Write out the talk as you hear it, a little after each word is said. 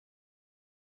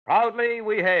Proudly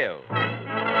we hail.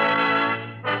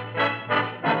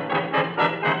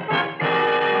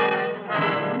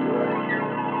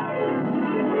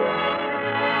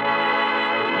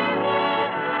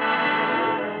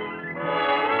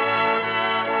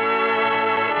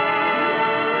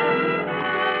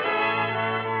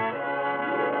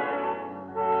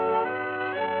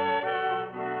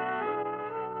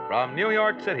 From New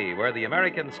York City, where the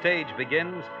American stage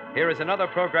begins, here is another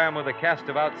program with a cast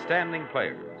of outstanding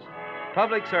players.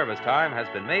 Public service time has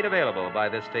been made available by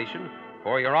this station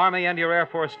for your Army and your Air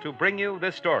Force to bring you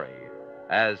this story,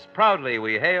 as proudly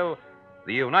we hail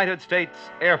the United States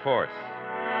Air Force.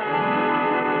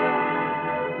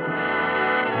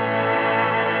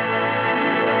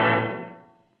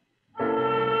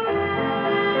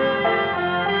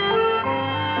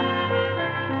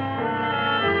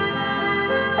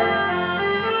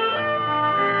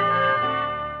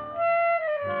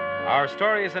 Our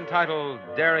story is entitled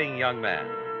Daring Young Man.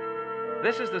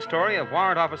 This is the story of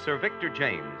Warrant Officer Victor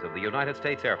James of the United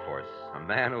States Air Force, a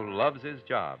man who loves his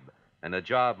job, and a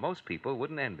job most people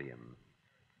wouldn't envy him.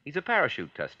 He's a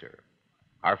parachute tester.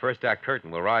 Our first act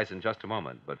curtain will rise in just a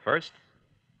moment, but first...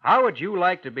 How would you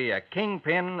like to be a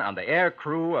kingpin on the air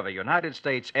crew of a United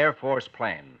States Air Force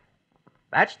plane?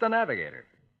 That's the navigator.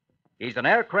 He's an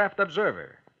aircraft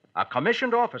observer, a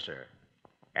commissioned officer,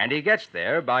 and he gets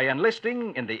there by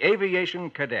enlisting in the aviation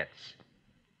cadets.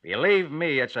 Believe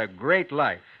me, it's a great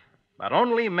life, but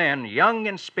only men young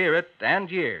in spirit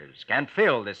and years can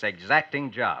fill this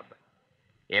exacting job.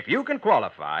 If you can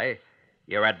qualify,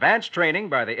 your advanced training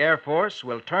by the Air Force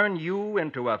will turn you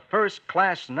into a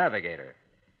first-class navigator.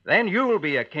 Then you'll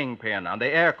be a kingpin on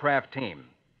the aircraft team.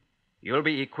 You'll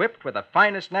be equipped with the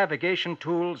finest navigation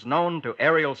tools known to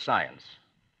aerial science.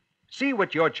 See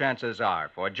what your chances are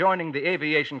for joining the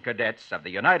aviation cadets of the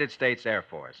United States Air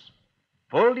Force.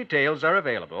 Full details are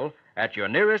available at your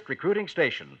nearest recruiting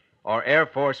station or Air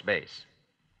Force base.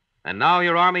 And now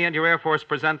your Army and your Air Force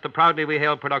present the proudly we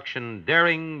hail production,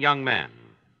 Daring Young Man.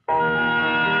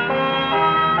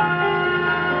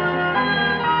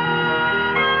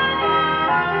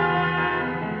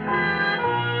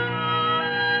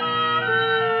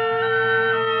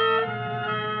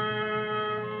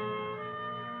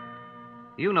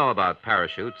 You know about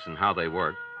parachutes and how they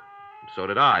work. So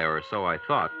did I, or so I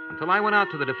thought, until I went out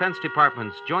to the Defense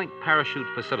Department's Joint Parachute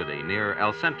Facility near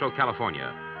El Centro,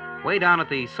 California, way down at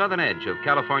the southern edge of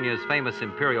California's famous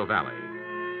Imperial Valley.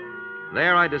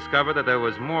 There I discovered that there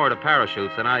was more to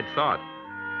parachutes than I'd thought.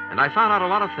 And I found out a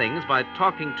lot of things by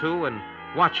talking to and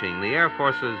watching the Air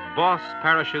Force's boss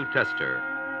parachute tester,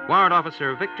 Warrant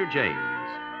Officer Victor James.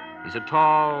 He's a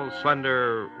tall,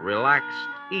 slender, relaxed,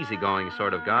 easygoing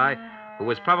sort of guy who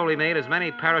has probably made as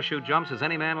many parachute jumps as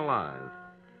any man alive.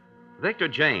 Victor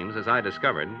James, as I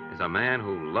discovered, is a man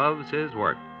who loves his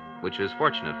work, which is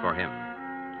fortunate for him.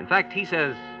 In fact, he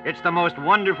says, "It's the most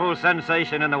wonderful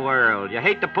sensation in the world. You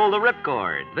hate to pull the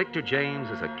ripcord." Victor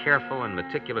James is a careful and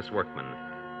meticulous workman.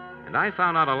 And I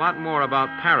found out a lot more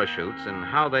about parachutes and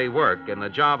how they work and the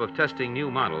job of testing new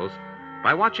models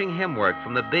by watching him work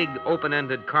from the big,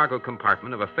 open-ended cargo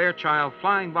compartment of a Fairchild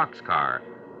flying boxcar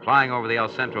flying over the El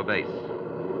Centro base.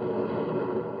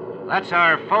 That's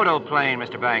our photo plane,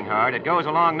 Mr. Banghart. It goes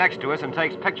along next to us and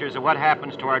takes pictures of what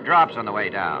happens to our drops on the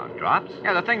way down. Drops?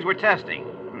 Yeah, the things we're testing.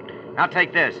 Now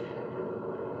take this.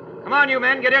 Come on, you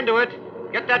men, get into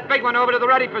it. Get that big one over to the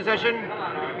ready position.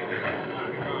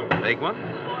 Big one?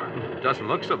 Doesn't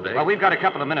look so big. Well, we've got a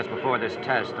couple of minutes before this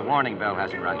test. The warning bell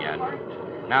hasn't rung yet.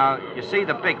 Now, you see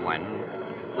the big one.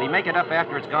 We make it up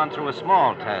after it's gone through a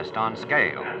small test on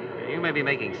scale. You may be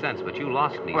making sense, but you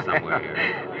lost me somewhere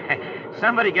here.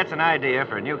 Somebody gets an idea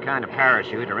for a new kind of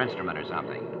parachute or instrument or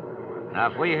something. Now,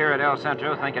 if we here at El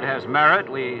Centro think it has merit,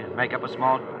 we make up a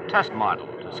small test model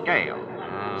to scale.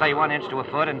 Say 1 inch to a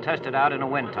foot and test it out in a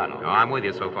wind tunnel. Oh, I'm with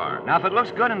you so far. Now, if it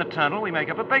looks good in the tunnel, we make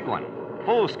up a big one,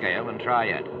 full scale, and try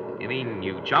it. You mean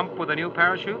you jump with a new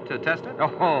parachute to test it?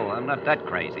 Oh, I'm not that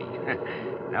crazy.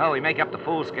 No, we make up the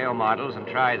full-scale models and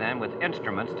try them with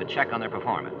instruments to check on their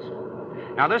performance.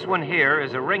 Now, this one here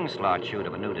is a ring slot chute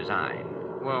of a new design.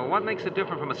 Well, what makes it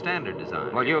different from a standard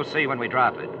design? Well, you'll see when we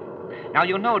drop it. Now,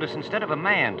 you'll notice instead of a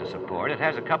man to support, it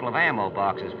has a couple of ammo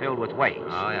boxes filled with weights.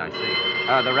 Oh, yeah, I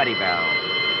see. The ready bell.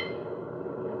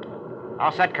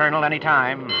 All set, Colonel, any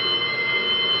time.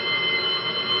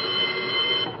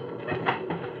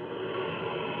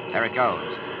 There it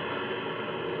goes.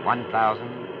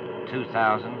 1,000,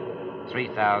 2,000,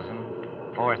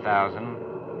 3,000, 4,000,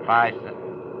 5,000.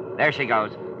 There she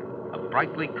goes. A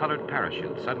brightly colored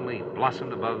parachute suddenly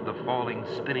blossomed above the falling,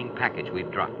 spinning package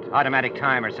we've dropped. Automatic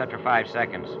timer set for 5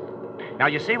 seconds. Now,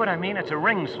 you see what I mean? It's a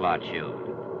ring slot chute.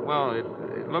 Well,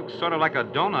 it looks sort of like a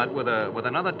donut with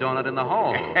another donut in the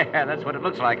hole. That's what it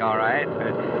looks like, all right.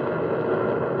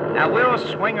 Now, we'll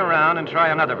swing around and try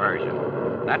another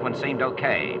version. That one seemed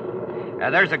okay.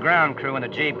 There's a ground crew in a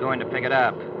Jeep going to pick it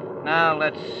up. Now,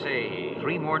 let's see.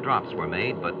 3 more drops were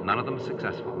made, but none of them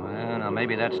successful. Well, now,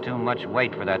 maybe that's too much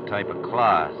weight for that type of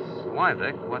cloth. Why,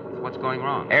 Vic? What's going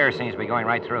wrong? Air seems to be going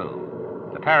right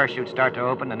through. The parachutes start to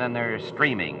open, and then they're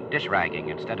streaming, dish-ragging,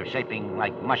 instead of shaping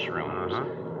like mushrooms.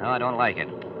 No, I don't like it.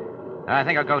 I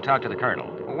think I'll go talk to the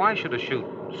colonel. Well, why should a chute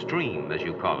stream, as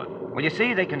you call it? Well, you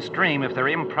see, they can stream if they're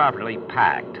improperly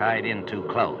packed, tied in too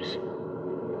close.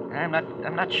 I'm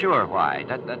not sure why.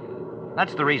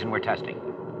 That's the reason we're testing.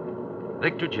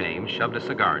 Victor James shoved a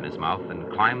cigar in his mouth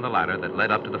and climbed the ladder that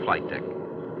led up to the flight deck.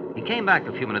 He came back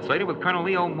a few minutes later with Colonel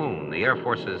Leo Moon, the Air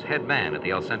Force's head man at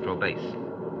the El Centro base.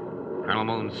 Colonel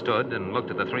Moon stood and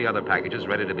looked at the 3 other packages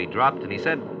ready to be dropped, and he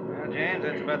said, Well, James,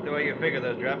 that's about the way you figure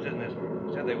those drops, isn't it?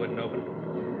 Said they wouldn't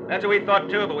open. That's what we thought,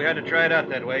 too, but we had to try it out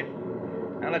that way.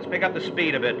 Now, let's pick up the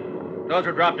speed a bit. Those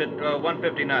were dropped at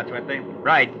 150 knots, weren't they?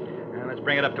 Right. Now, let's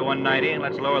bring it up to 190, and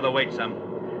let's lower the weight some.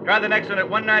 Try the next one at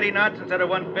 190 knots instead of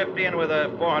 150 and with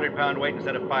a 400-pound weight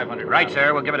instead of 500 Right, pounds.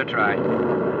 sir. We'll give it a try.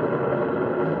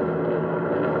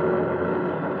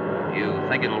 You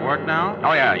think it'll work now?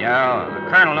 Oh, yeah. The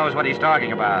colonel knows what he's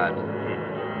talking about.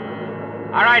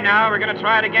 All right, now, we're going to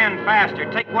try it again faster.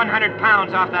 Take 100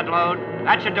 pounds off that load.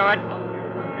 That should do it.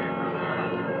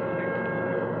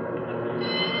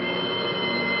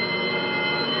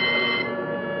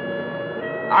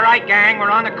 All right, gang, we're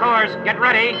on the course. Get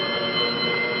ready.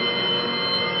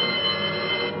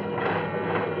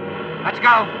 Let's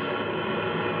go.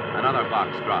 Another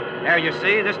box dropped. There, you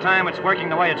see, this time it's working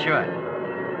the way it should.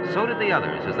 So did the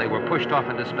others as they were pushed off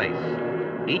into space.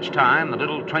 Each time, the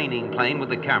little training plane with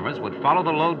the cameras would follow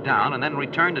the load down and then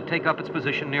return to take up its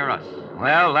position near us.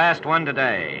 Well, last one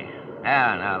today.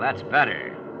 Now, that's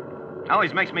better.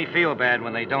 Always makes me feel bad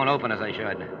when they don't open as they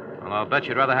should. Well, I'll bet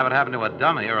you'd rather have it happen to a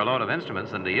dummy or a load of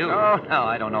instruments than to you. Oh, no,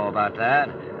 I don't know about that.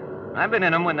 I've been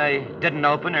in them when they didn't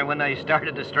open or when they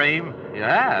started to stream. You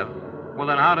have? Well,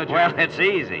 then how did you... Well, it's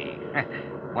easy.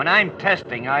 When I'm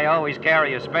testing, I always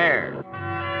carry a spare.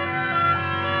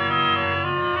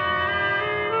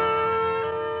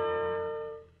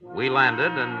 We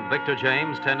landed, and Victor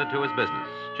James tended to his business,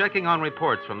 checking on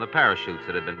reports from the parachutes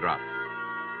that had been dropped.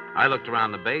 I looked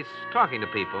around the base, talking to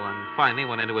people, and finally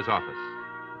went into his office.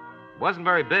 It wasn't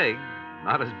very big,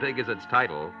 not as big as its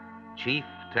title, Chief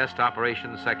Test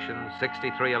Operations Section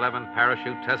 6311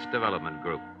 Parachute Test Development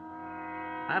Group.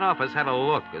 That office had a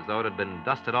look as though it had been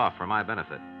dusted off for my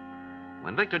benefit.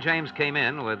 When Victor James came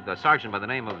in with a sergeant by the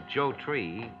name of Joe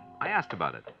Tree, I asked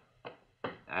about it.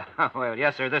 Well,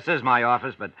 yes, sir, this is my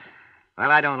office, but,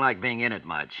 well, I don't like being in it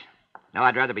much. No,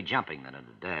 I'd rather be jumping than at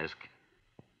a desk.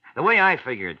 The way I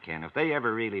figure it, Ken, if they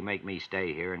ever really make me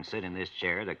stay here and sit in this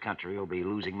chair, the country will be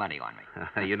losing money on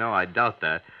me. You know, I doubt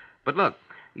that. But look,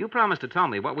 you promised to tell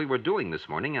me what we were doing this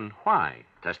morning and why.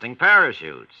 Testing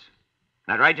parachutes.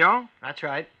 That right, Joe? That's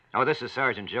right. Oh, this is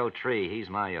Sergeant Joe Tree. He's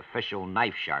my official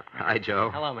knife sharpener. Hi,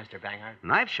 Joe. Hello, Mr. Banghart.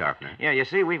 Knife sharpener? Yeah, you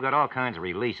see, we've got all kinds of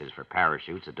releases for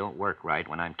parachutes that don't work right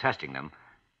when I'm testing them,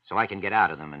 so I can get out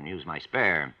of them and use my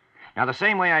spare. Now, the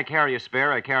same way I carry a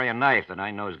spare, I carry a knife that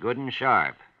I know is good and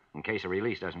sharp, in case a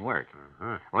release doesn't work.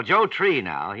 Uh-huh. Well, Joe Tree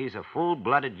now, he's a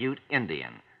full-blooded Ute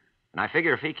Indian. And I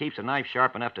figure if he keeps a knife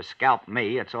sharp enough to scalp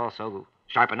me, it's also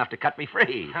sharp enough to cut me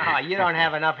free. Oh, you don't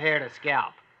have enough hair to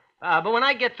scalp. But when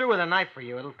I get through with a knife for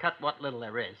you, it'll cut what little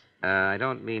there is. I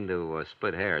don't mean to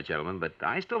split hair, gentlemen, but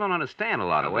I still don't understand a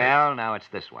lot of Well, now it's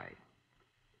this way.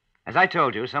 As I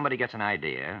told you, somebody gets an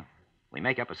idea. We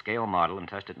make up a scale model and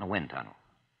test it in a wind tunnel.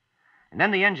 And then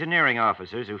the engineering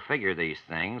officers who figure these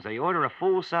things, they order a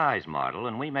full-size model,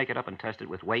 and we make it up and test it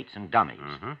with weights and dummies.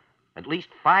 Mm-hmm. At least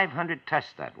 500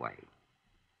 tests that way.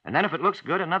 And then if it looks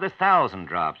good, another 1,000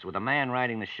 drops with a man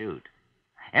riding the chute.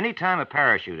 Any time a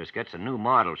parachutist gets a new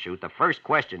model chute, the first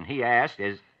question he asks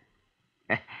is...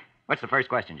 What's the first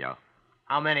question, Joe?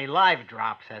 How many live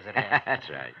drops has it had? That's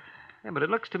right. Yeah, but it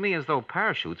looks to me as though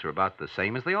parachutes are about the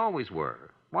same as they always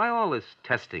were. Why all this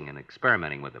testing and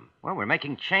experimenting with them? Well, we're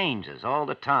making changes all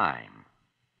the time.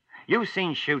 You've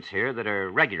seen chutes here that are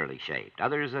regularly shaped,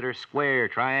 others that are square,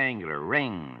 triangular,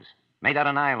 rings, made out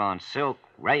of nylon, silk,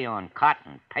 rayon,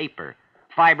 cotton, paper,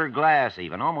 fiberglass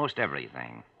even, almost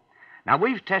everything. Now,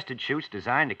 we've tested chutes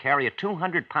designed to carry a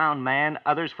 200-pound man,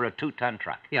 others for a 2-ton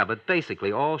truck. Yeah, but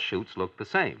basically all chutes look the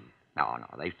same. No,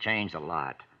 they've changed a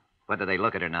lot, whether they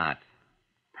look it or not.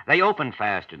 They open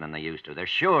faster than they used to. They're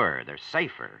sure. They're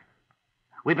safer.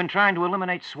 We've been trying to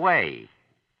eliminate sway.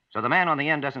 so the man on the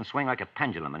end doesn't swing like a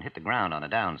pendulum and hit the ground on a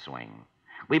downswing.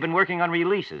 We've been working on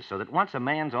releases so that once a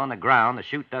man's on the ground, the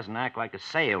chute doesn't act like a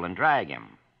sail and drag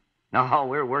him. No,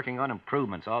 we're working on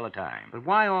improvements all the time. But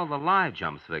why all the live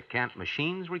jumps, Vic? Can't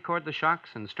machines record the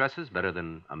shocks and stresses better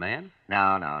than a man?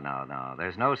 No.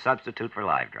 There's no substitute for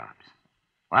live drops.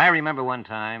 Well, I remember one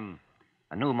time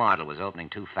a new model was opening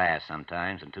too fast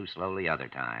sometimes and too slowly other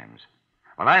times.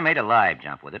 Well, I made a live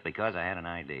jump with it because I had an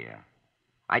idea.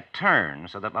 I turned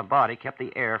so that my body kept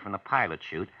the air from the pilot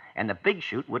chute, and the big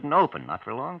chute wouldn't open, not for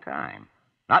a long time.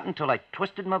 Not until I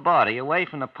twisted my body away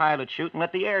from the pilot chute and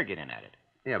let the air get in at it.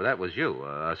 Yeah, but that was you,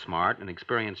 a smart and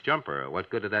experienced jumper. What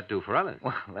good did that do for others?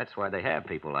 Well, that's why they have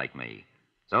people like me.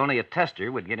 So only a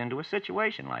tester would get into a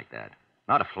situation like that.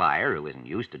 Not a flyer who isn't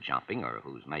used to jumping or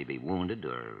who's maybe wounded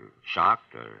or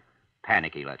shocked or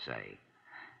panicky, let's say.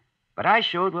 But I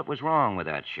showed what was wrong with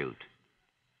that chute.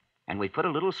 And we put a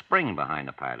little spring behind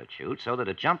the pilot chute so that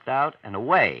it jumped out and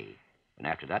away. And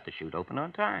after that, the chute opened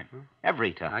on time.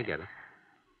 Every time. I get it.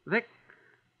 Vic,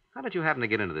 how did you happen to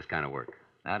get into this kind of work?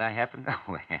 How'd I happen?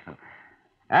 Well,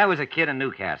 I was a kid in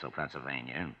Newcastle,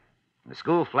 Pennsylvania. The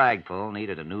school flagpole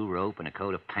needed a new rope and a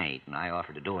coat of paint, and I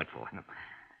offered to do it for them.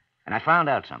 And I found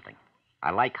out something. I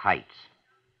like heights.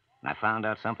 And I found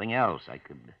out something else. I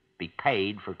could be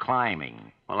paid for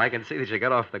climbing. Well, I can see that you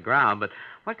got off the ground, but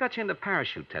what got you into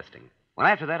parachute testing? Well,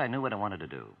 after that, I knew what I wanted to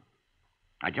do.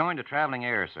 I joined a traveling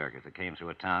air circus that came through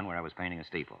a town where I was painting a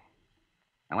steeple.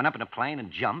 I went up in a plane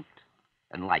and jumped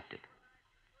and liked it.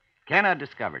 Ken had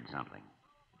discovered something.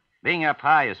 Being up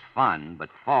high is fun, but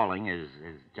falling is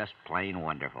just plain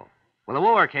wonderful. Well, the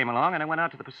war came along, and I went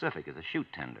out to the Pacific as a chute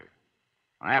tender.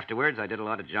 Afterwards, I did a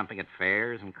lot of jumping at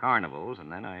fairs and carnivals,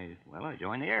 and then I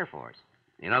joined the Air Force.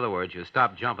 In other words, you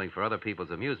stopped jumping for other people's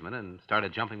amusement and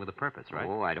started jumping with a purpose, right?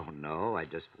 Oh, I don't know. I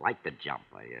just liked to jump.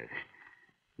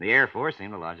 The Air Force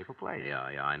seemed a logical place. Yeah,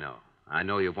 I know. I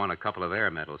know you've won a couple of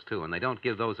air medals, too, and they don't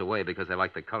give those away because they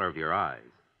like the color of your eyes.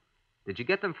 Did you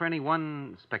get them for any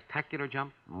one spectacular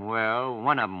jump? Well,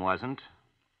 one of them wasn't.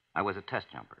 I was a test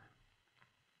jumper.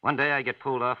 One day I get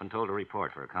pulled off and told to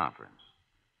report for a conference.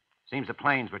 Seems the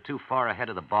planes were too far ahead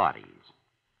of the bodies.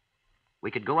 We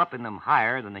could go up in them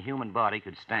higher than the human body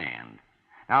could stand.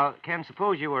 Now, Ken,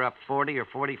 suppose you were up 40 or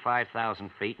 45,000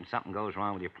 feet and something goes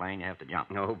wrong with your plane, you have to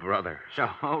jump. Oh, brother. So,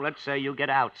 let's say you get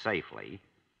out safely,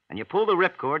 and you pull the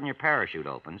ripcord and your parachute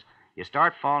opens. You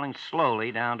start falling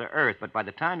slowly down to earth, but by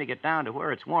the time you get down to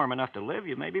where it's warm enough to live,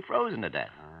 you may be frozen to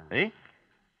death. See?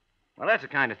 Well, that's the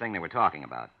kind of thing they were talking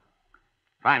about.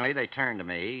 Finally, they turned to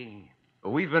me.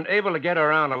 We've been able to get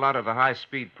around a lot of the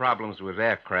high-speed problems with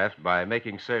aircraft by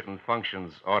making certain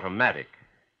functions automatic.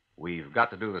 We've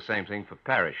got to do the same thing for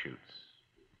parachutes.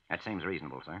 That seems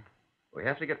reasonable, sir. We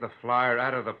have to get the flyer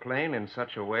out of the plane in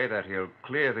such a way that he'll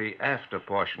clear the after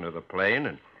portion of the plane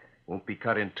and won't be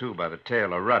cut in two by the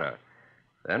tail or rudder.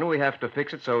 Then we have to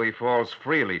fix it so he falls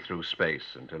freely through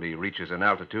space until he reaches an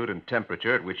altitude and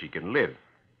temperature at which he can live,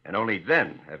 and only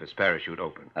then have his parachute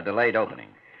open. A delayed opening.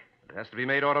 It has to be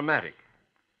made automatic.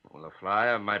 Well, the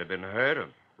flyer might have been hurt or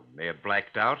may have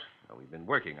blacked out. Well, we've been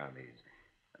working on these.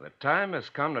 The time has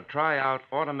come to try out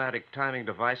automatic timing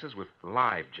devices with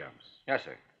live jumps. Yes,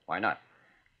 sir. Why not?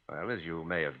 Well, as you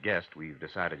may have guessed, we've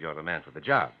decided you're the man for the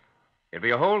job. It'll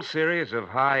be a whole series of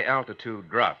high-altitude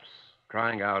drops,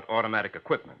 trying out automatic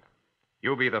equipment.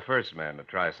 You'll be the first man to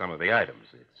try some of the items.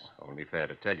 It's only fair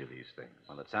to tell you these things.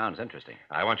 Well, it sounds interesting.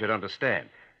 I want you to understand.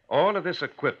 All of this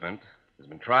equipment has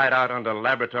been tried out under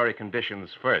laboratory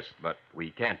conditions first, but we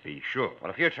can't be sure.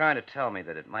 Well, if you're trying to tell me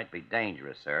that it might be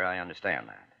dangerous, sir, I understand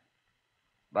that.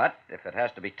 But if it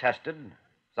has to be tested,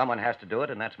 someone has to do it,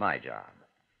 and that's my job.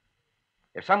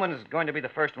 If someone is going to be the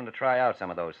first one to try out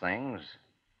some of those things,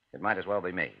 it might as well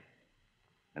be me.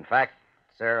 In fact,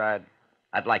 sir,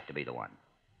 I'd like to be the one.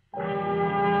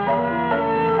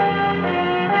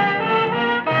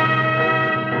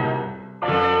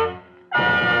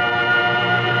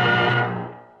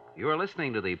 You are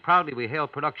listening to the Proudly We Hail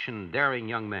production, Daring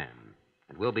Young Man.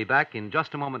 And we'll be back in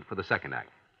just a moment for the second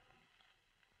act.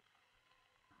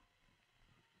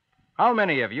 How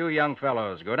many of you young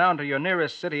fellows go down to your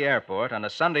nearest city airport on a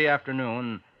Sunday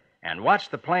afternoon and watch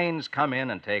the planes come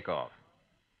in and take off?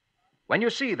 When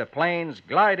you see the planes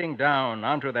gliding down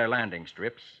onto their landing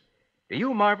strips, do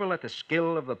you marvel at the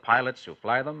skill of the pilots who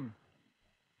fly them?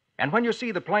 And when you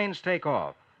see the planes take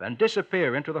off and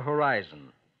disappear into the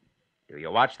horizon, do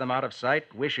you watch them out of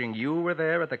sight, wishing you were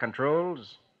there at the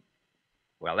controls?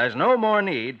 Well, there's no more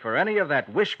need for any of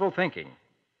that wishful thinking.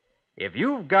 If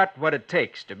you've got what it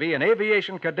takes to be an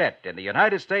aviation cadet in the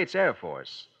United States Air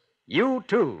Force, you,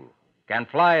 too, can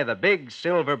fly the big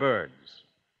silver birds.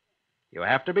 You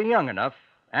have to be young enough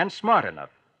and smart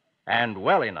enough and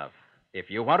well enough if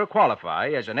you want to qualify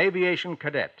as an aviation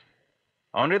cadet.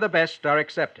 Only the best are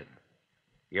accepted.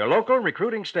 Your local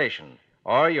recruiting station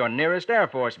or your nearest Air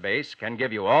Force base can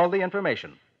give you all the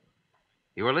information.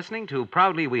 You are listening to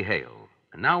Proudly We Hail,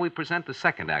 and now we present the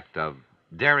second act of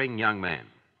Daring Young Man.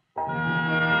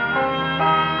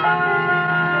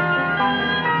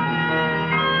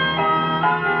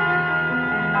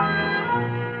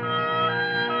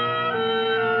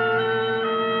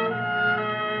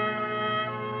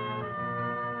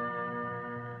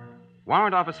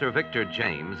 Warrant Officer Victor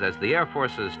James, as the Air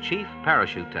Force's chief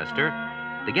parachute tester,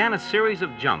 began a series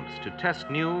of jumps to test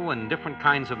new and different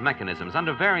kinds of mechanisms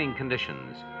under varying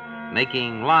conditions,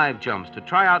 making live jumps to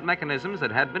try out mechanisms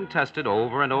that had been tested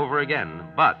over and over again,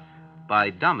 but by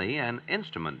dummy and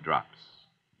instrument drops.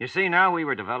 You see, now we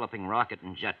were developing rocket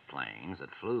and jet planes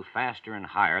that flew faster and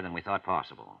higher than we thought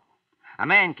possible. A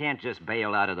man can't just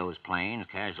bail out of those planes,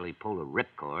 casually pull a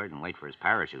ripcord, and wait for his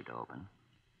parachute to open.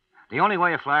 The only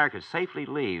way a flyer could safely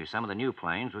leave some of the new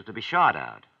planes was to be shot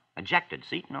out, ejected,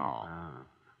 seat and all.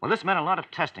 Well, this meant a lot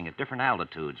of testing at different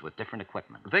altitudes with different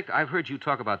equipment. Vic, I've heard you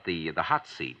talk about the hot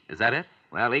seat. Is that it?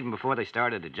 Well, even before they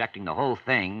started ejecting the whole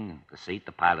thing, the seat,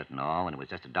 the pilot and all, and it was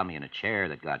just a dummy in a chair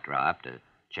that got dropped, a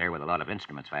chair with a lot of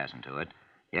instruments fastened to it,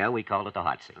 yeah, we called it the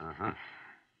hot seat.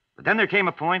 But then there came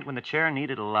a point when the chair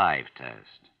needed a live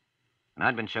test, and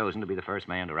I'd been chosen to be the first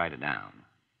man to write it down.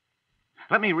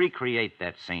 Let me recreate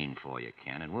that scene for you,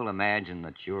 Ken, and we'll imagine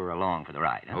that you're along for the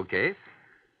ride. Huh? Okay.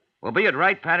 We'll be at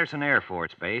Wright-Patterson Air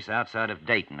Force Base outside of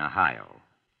Dayton, Ohio.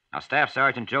 Now, Staff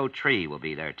Sergeant Joe Tree will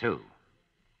be there, too.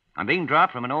 I'm being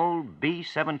dropped from an old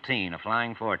B-17, a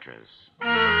Flying Fortress.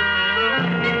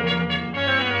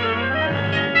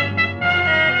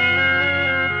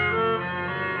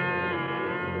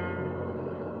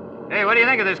 Hey, what do you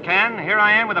think of this, Ken? Here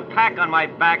I am with a pack on my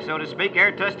back, so to speak,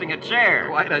 air testing a chair.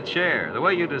 Quite a chair. The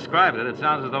way you described it, it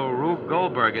sounds as though Rube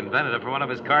Goldberg invented it for one of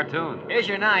his cartoons. Here's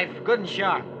your knife, good and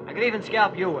sharp. I could even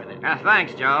scalp you with it.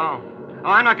 Thanks, Joe. Oh,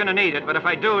 I'm not going to need it, but if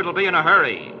I do, it'll be in a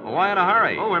hurry. Well, why in a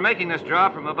hurry? Oh, we're making this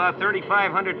drop from about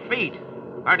 3,500 feet.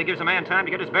 Hardly gives a man time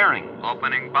to get his bearings.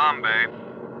 Opening bomb bay.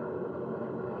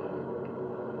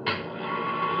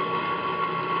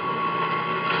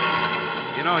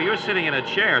 You know, you're sitting in a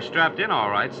chair, strapped in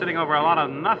all right, sitting over a lot of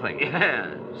nothing.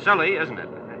 Yeah, silly, isn't it?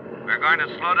 We're going to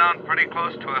slow down pretty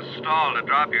close to a stall to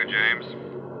drop you, James.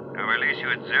 I'll release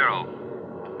you at 0.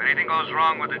 If anything goes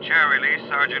wrong with the chair release,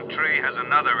 Sergeant Tree has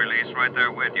another release right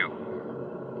there with you.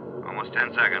 Almost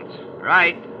 10 seconds.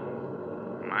 Right.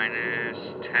 Minus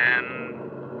 10,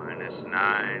 minus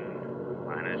 9,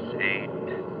 minus 8,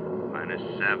 minus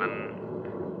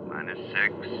 7, minus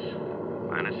 6,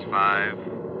 minus 5,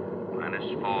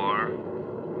 minus 4,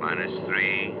 minus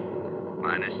 3,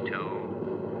 minus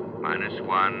 2, minus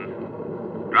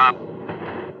 1. Drop.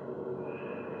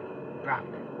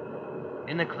 Dropped.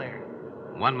 In the clear.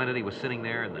 1 minute he was sitting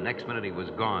there, and the next minute he was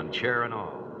gone, chair and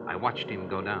all. I watched him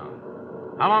go down.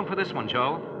 How long for this one,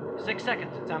 Joe? 6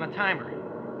 seconds. It's on a timer.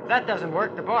 If that doesn't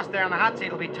work, the boss there on the hot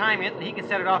seat will be timing it, and he can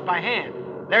set it off by hand.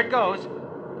 There it goes.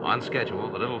 On schedule,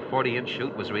 the little 40-inch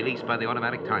chute was released by the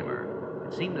automatic timer.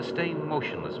 It seemed to stay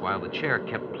motionless while the chair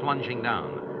kept plunging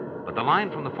down. But the line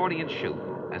from the 40-inch chute,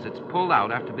 as it's pulled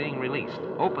out after being released,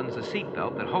 opens the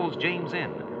seatbelt that holds James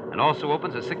in, and also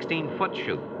opens a 16-foot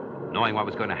chute. Knowing what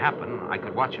was going to happen, I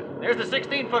could watch it. There's the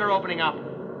 16-footer opening up.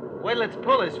 Wait till its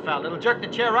pull is felt. It'll jerk the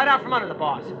chair right out from under the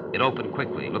boss. It opened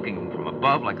quickly, looking from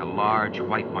above like a large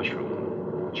white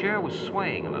mushroom. The chair was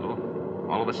swaying a little.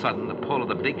 All of a sudden, the pull of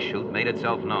the big chute made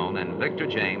itself known, and Victor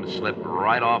James slipped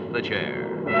right off the chair.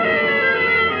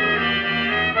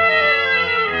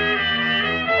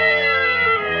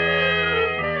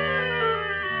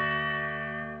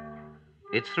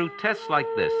 It's through tests like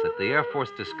this that the Air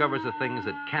Force discovers the things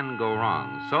that can go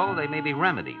wrong, so they may be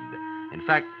remedied. In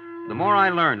fact, the more I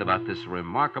learned about this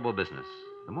remarkable business,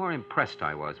 the more impressed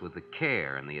I was with the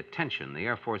care and the attention the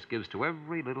Air Force gives to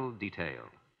every little detail.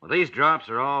 Well, these drops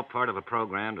are all part of a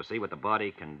program to see what the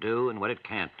body can do and what it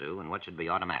can't do and what should be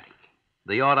automatic.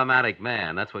 The automatic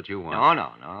man, that's what you want.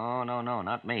 No,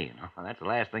 not me. No, that's the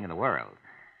last thing in the world.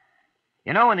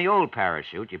 You know, in the old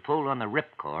parachute, you pulled on the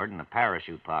ripcord and the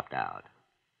parachute popped out.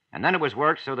 And then it was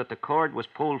worked so that the cord was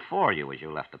pulled for you as you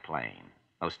left the plane.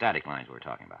 Those static lines we were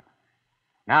talking about.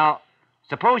 Now,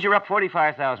 suppose you're up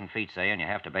 45,000 feet, say, and you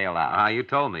have to bail out. You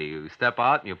told me. You step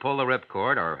out and you pull the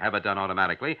ripcord, or have it done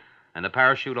automatically, and the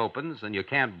parachute opens, and you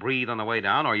can't breathe on the way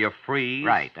down, or you freeze.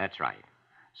 Right, that's right.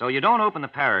 So you don't open the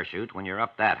parachute when you're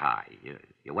up that high.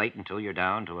 You wait until you're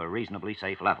down to a reasonably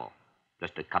safe level,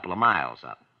 just a couple of miles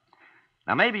up.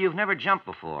 Now, maybe you've never jumped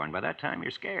before, and by that time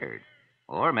you're scared.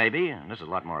 Or maybe, and this is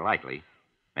a lot more likely,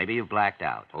 maybe you've blacked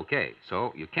out. Okay,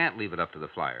 so you can't leave it up to the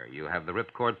flyer. You have the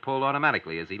ripcord pulled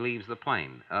automatically as he leaves the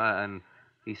plane. And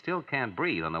he still can't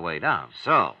breathe on the way down.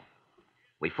 So,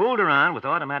 we fooled around with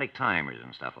automatic timers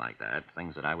and stuff like that,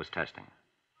 things that I was testing.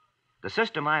 The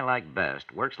system I like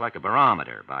best works like a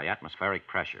barometer by atmospheric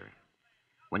pressure.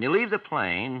 When you leave the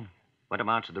plane, what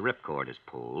amounts to the ripcord is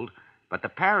pulled, but the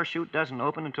parachute doesn't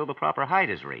open until the proper height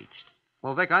is reached.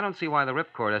 Well, Vic, I don't see why the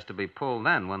ripcord has to be pulled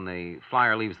then when the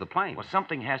flyer leaves the plane. Well,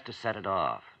 something has to set it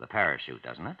off, the parachute,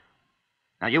 doesn't it?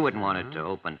 Now, you wouldn't want it to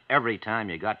open every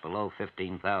time you got below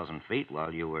 15,000 feet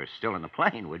while you were still in the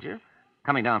plane, would you?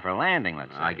 Coming down for a landing,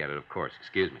 let's say. I get it, of course.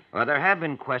 Excuse me. Well, there have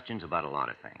been questions about a lot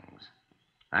of things.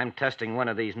 I'm testing one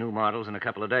of these new models in a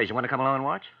couple of days. You want to come along and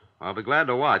watch? I'll be glad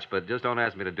to watch, but just don't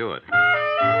ask me to do it.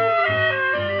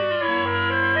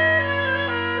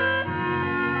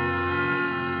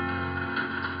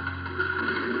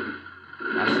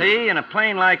 Now, see, in a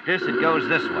plane like this, it goes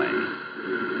this way.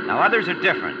 Now, others are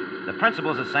different. The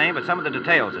principle's the same, but some of the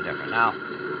details are different.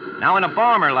 Now, in a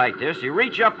bomber like this, you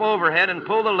reach up overhead and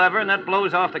pull the lever, and that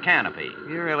blows off the canopy.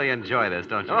 You really enjoy this,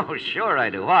 don't you? Oh, sure I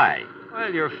do. Why?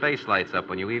 Well, your face lights up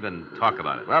when you even talk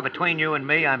about it. Well, between you and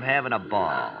me, I'm having a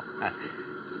ball.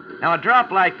 Now, a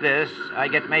drop like this, I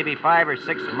get maybe 5 or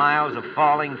 6 miles of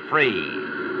falling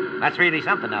free. That's really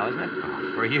something now, isn't it?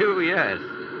 Oh, for you, yes.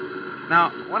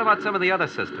 Now, what about some of the other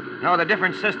systems? No, the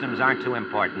different systems aren't too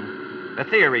important. The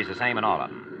theory's the same in all of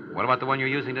them. What about the one you're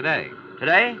using today?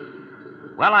 Today?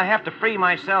 Well, I have to free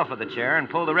myself of the chair and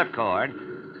pull the ripcord,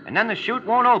 and then the chute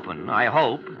won't open, I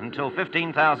hope, until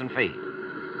 15,000 feet.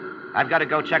 I've got to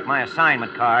go check my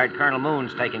assignment card. Colonel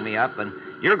Moon's taking me up, and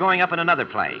you're going up in another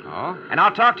plane. Oh? And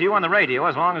I'll talk to you on the radio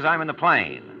as long as I'm in the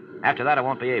plane. After that, I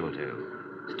won't be able to.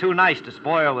 It's too nice to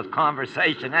spoil with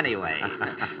conversation anyway.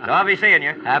 So I'll be seeing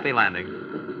you. Happy landing.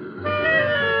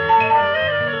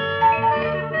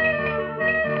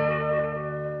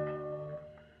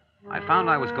 I found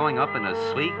I was going up in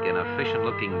a sleek and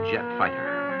efficient-looking jet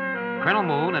fighter. Colonel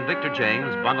Moon and Victor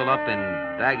James, bundled up in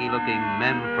baggy-looking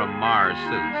men from Mars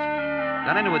suits,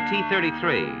 got into a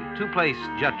T-33, two-place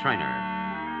jet trainer.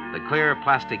 The clear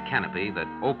plastic canopy that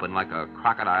opened like a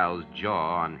crocodile's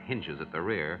jaw on hinges at the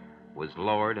rear was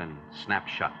lowered and snapped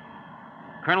shut.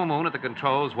 Colonel Moon at the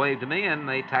controls waved to me, and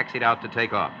they taxied out to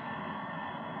take off.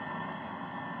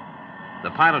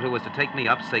 The pilot who was to take me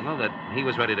up signaled that he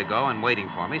was ready to go and waiting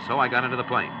for me, so I got into the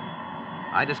plane.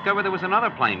 I discovered there was another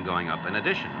plane going up in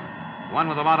addition, one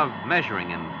with a lot of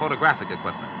measuring and photographic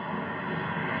equipment.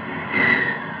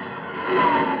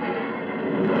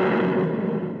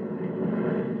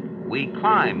 We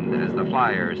climbed, as the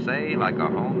flyers say, like a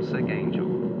homesick angel.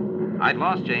 I'd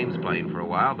lost James' plane for a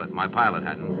while, but my pilot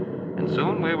hadn't, and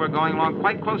soon we were going along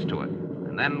quite close to it.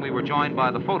 And then we were joined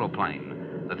by the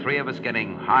photoplane, the three of us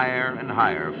getting higher and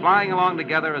higher, flying along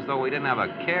together as though we didn't have a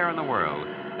care in the world,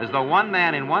 as though one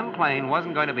man in one plane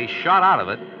wasn't going to be shot out of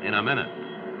it in a minute.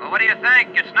 Well, what do you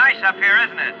think? It's nice up here,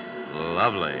 isn't it?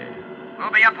 Lovely.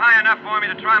 We'll be up high enough for me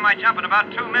to try my jump in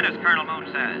about 2 minutes, Colonel Moon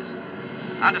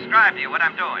says. I'll describe to you what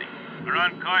I'm doing. We're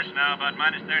on course now, about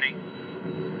minus 30.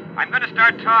 I'm going to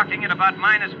start talking at about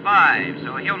minus 5,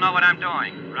 so he'll know what I'm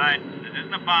doing. Right. This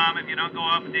isn't a bomb. If you don't go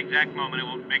off at the exact moment, it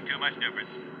won't make too much difference.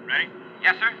 Ready?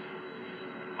 Yes, sir.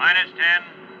 Minus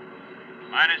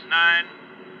 10, minus 9,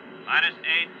 minus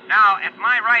 8. Now, at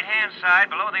my right-hand side,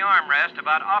 below the armrest,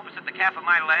 about opposite the calf of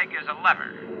my leg, is a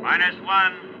lever. Minus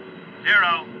 1,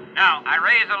 0. Now, I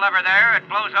raise the lever there. It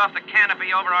blows off the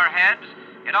canopy over our heads.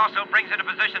 It also brings into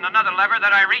position another lever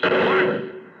that I reach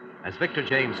for. As Victor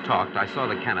James talked, I saw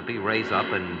the canopy raise up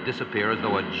and disappear as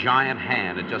though a giant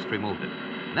hand had just removed it.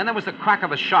 And then there was the crack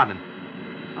of a shot, and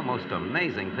the most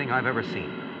amazing thing I've ever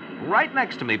seen. Right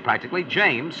next to me, practically,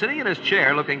 James, sitting in his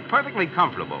chair, looking perfectly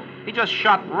comfortable. He just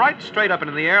shot right straight up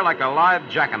into the air like a live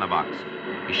jack-in-the-box.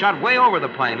 He shot way over the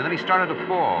plane, and then he started to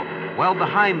fall, well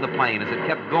behind the plane as it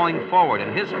kept going forward,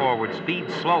 and his forward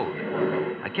speed slowed.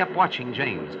 I kept watching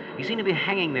James. He seemed to be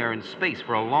hanging there in space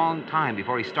for a long time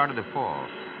before he started to fall.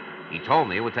 He told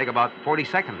me it would take about 40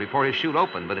 seconds before his chute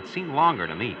opened, but it seemed longer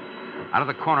to me. Out of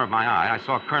the corner of my eye, I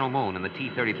saw Colonel Moon in the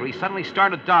T-33 suddenly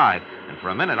start to dive, and for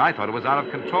a minute I thought it was out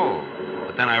of control.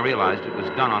 But then I realized it was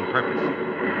done on purpose.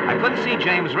 I couldn't see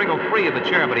James wriggle free of the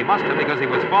chair, but he must have because he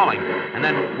was falling. And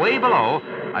then, way below,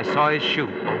 I saw his chute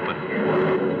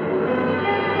open.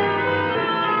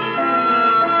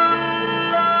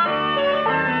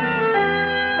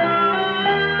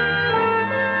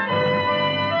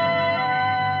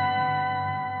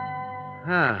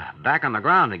 Back on the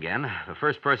ground again, the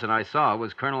first person I saw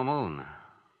was Colonel Moon.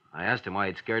 I asked him why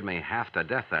he'd scared me half to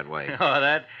death that way. Oh,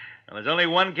 that? Well, there's only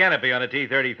one canopy on a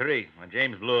T-33. When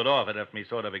James blew it off, it left me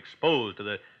sort of exposed to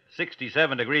the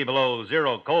 67-degree below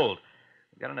zero cold.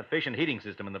 We've got an efficient heating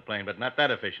system in the plane, but not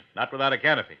that efficient. Not without a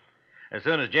canopy. As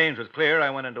soon as James was clear, I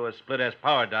went into a split-S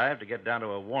power dive to get down to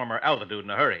a warmer altitude in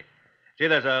a hurry. See,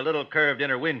 there's a little curved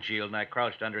inner windshield, and I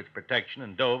crouched under its protection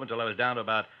and dove until I was down to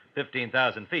about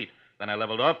 15,000 feet. Then I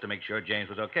leveled off to make sure James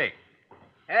was okay.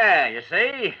 Yeah, you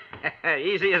see?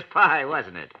 Easy as pie,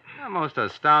 wasn't it? I'm most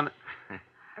astounded.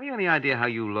 Have you any idea how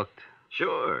you looked?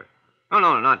 Sure. Oh,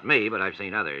 no, not me, but I've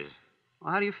seen others.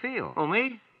 Well, how do you feel? Oh,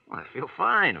 me? Well, I feel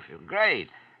fine. I feel great.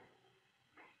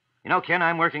 You know, Ken,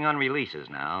 I'm working on releases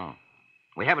now.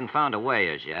 We haven't found a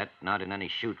way as yet, not in any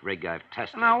chute rig I've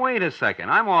tested. Now, wait a second.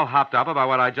 I'm all hopped up about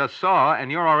what I just saw,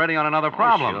 and you're already on another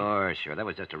problem. Oh, sure. That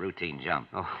was just a routine jump.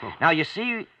 Oh. Now, you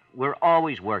see, we're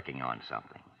always working on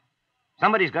something.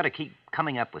 Somebody's got to keep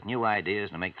coming up with new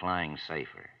ideas to make flying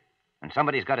safer. And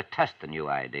somebody's got to test the new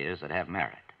ideas that have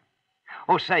merit.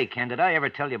 Oh, say, Ken, did I ever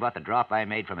tell you about the drop I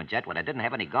made from a jet when I didn't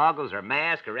have any goggles or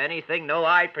mask or anything? No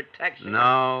eye protection?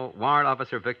 No, Warrant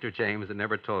Officer Victor James had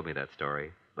never told me that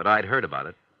story. But I'd heard about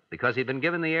it because he'd been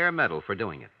given the Air Medal for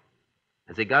doing it.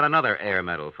 As he got another Air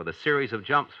Medal for the series of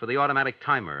jumps for the automatic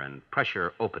timer and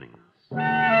pressure openings.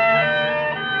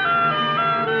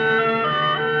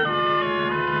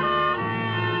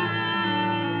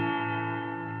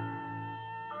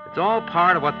 It's all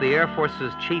part of what the Air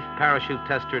Force's chief parachute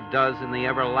tester does in the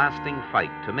everlasting fight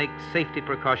to make safety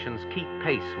precautions keep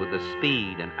pace with the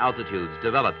speed and altitudes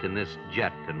developed in this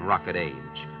jet and rocket age.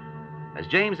 As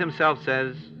James himself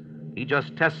says, he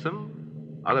just tests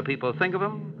them, other people think of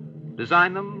them,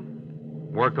 design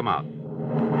them, work them out.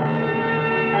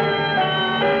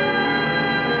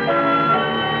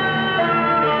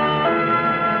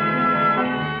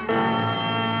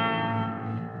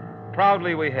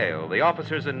 Proudly we hail the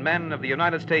officers and men of the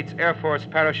United States Air Force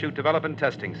Parachute Development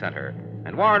Testing Center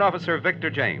and Warrant Officer Victor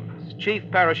James, Chief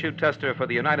Parachute Tester for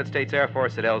the United States Air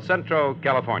Force at El Centro,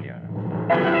 California.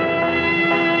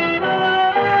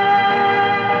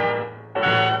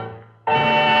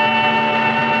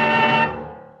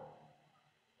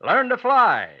 Learn to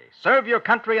fly. Serve your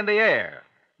country in the air.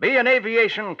 Be an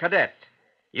aviation cadet.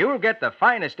 You'll get the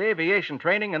finest aviation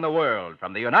training in the world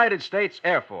from the United States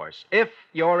Air Force if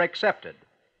you're accepted.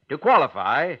 To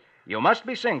qualify, you must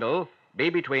be single, be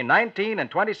between 19 and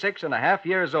 26 and a half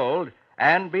years old,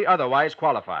 and be otherwise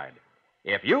qualified.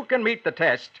 If you can meet the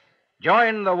test,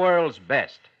 join the world's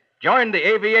best. Join the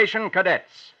aviation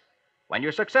cadets. When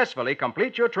you successfully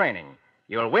complete your training,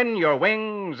 you'll win your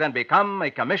wings and become a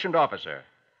commissioned officer.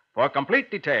 For complete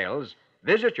details,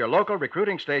 visit your local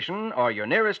recruiting station or your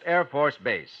nearest Air Force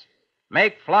base.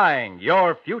 Make flying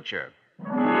your future.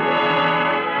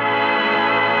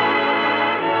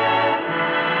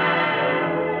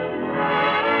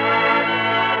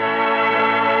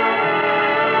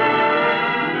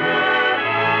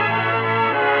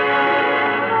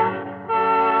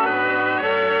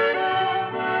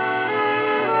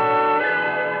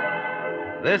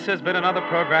 This has been another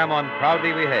program on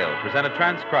Proudly We Hail, presented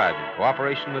transcribed in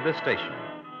cooperation with this station.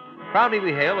 Proudly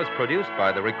We Hail is produced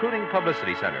by the Recruiting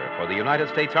Publicity Center for the United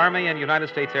States Army and United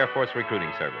States Air Force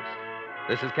Recruiting Service.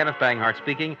 This is Kenneth Banghart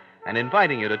speaking and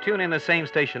inviting you to tune in the same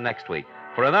station next week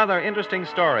for another interesting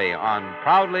story on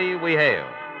Proudly We Hail.